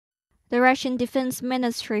The Russian Defense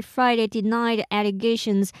Ministry Friday denied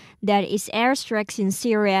allegations that its airstrikes in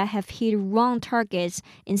Syria have hit wrong targets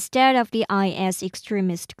instead of the IS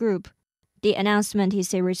extremist group. The announcement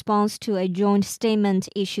is a response to a joint statement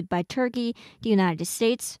issued by Turkey, the United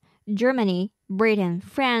States, Germany, Britain,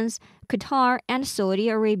 France, Qatar, and Saudi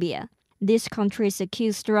Arabia. These countries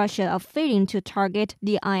accused Russia of failing to target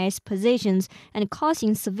the IS positions and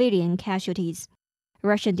causing civilian casualties.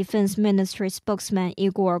 Russian Defense Ministry spokesman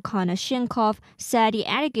Igor Konashenkov said the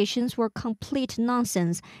allegations were complete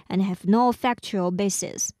nonsense and have no factual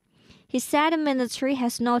basis. He said the ministry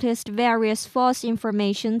has noticed various false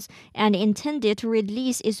informations and intended to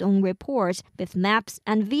release its own reports with maps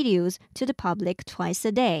and videos to the public twice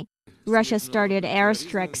a day. Russia started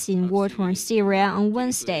airstrikes in war-torn Syria on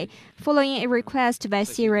Wednesday, following a request by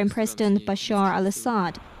Syrian President Bashar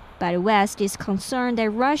al-Assad. But the West is concerned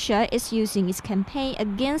that Russia is using its campaign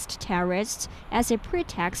against terrorists as a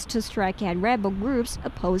pretext to strike at rebel groups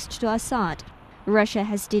opposed to Assad. Russia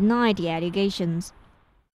has denied the allegations.